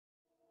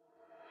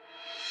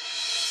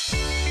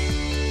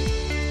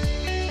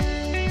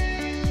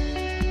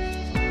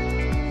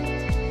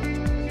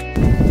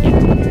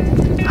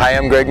Hi,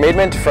 I'm Greg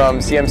Maidment from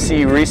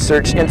CMC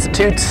Research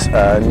Institutes,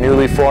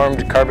 newly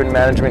formed Carbon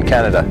Management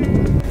Canada.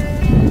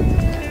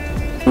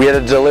 We had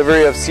a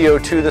delivery of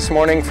CO2 this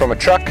morning from a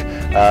truck.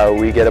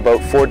 We get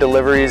about 4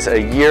 deliveries a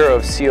year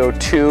of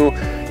CO2.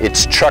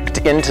 It's trucked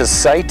into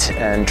site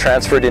and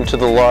transferred into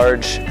the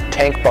large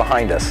tank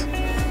behind us.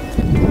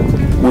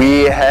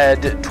 We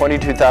had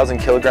 22,000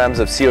 kilograms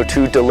of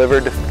CO2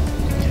 delivered.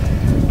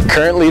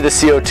 Currently the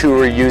CO2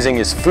 we're using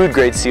is food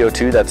grade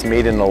CO2 that's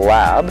made in the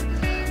lab.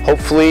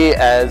 Hopefully,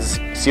 as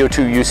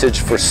CO2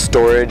 usage for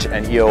storage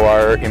and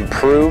EOR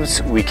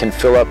improves, we can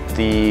fill up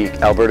the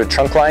Alberta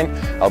trunk line.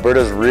 Alberta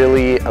is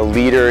really a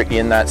leader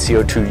in that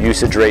CO2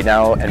 usage right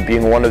now, and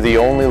being one of the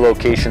only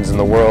locations in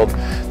the world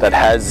that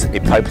has a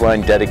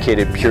pipeline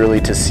dedicated purely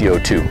to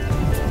CO2.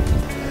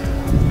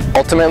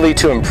 Ultimately,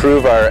 to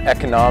improve our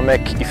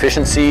economic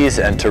efficiencies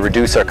and to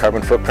reduce our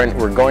carbon footprint,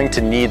 we're going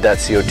to need that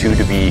CO2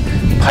 to be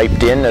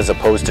piped in as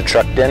opposed to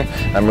trucked in.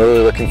 I'm really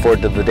looking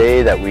forward to the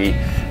day that we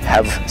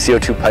have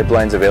CO2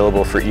 pipelines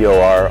available for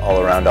EOR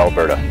all around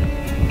Alberta.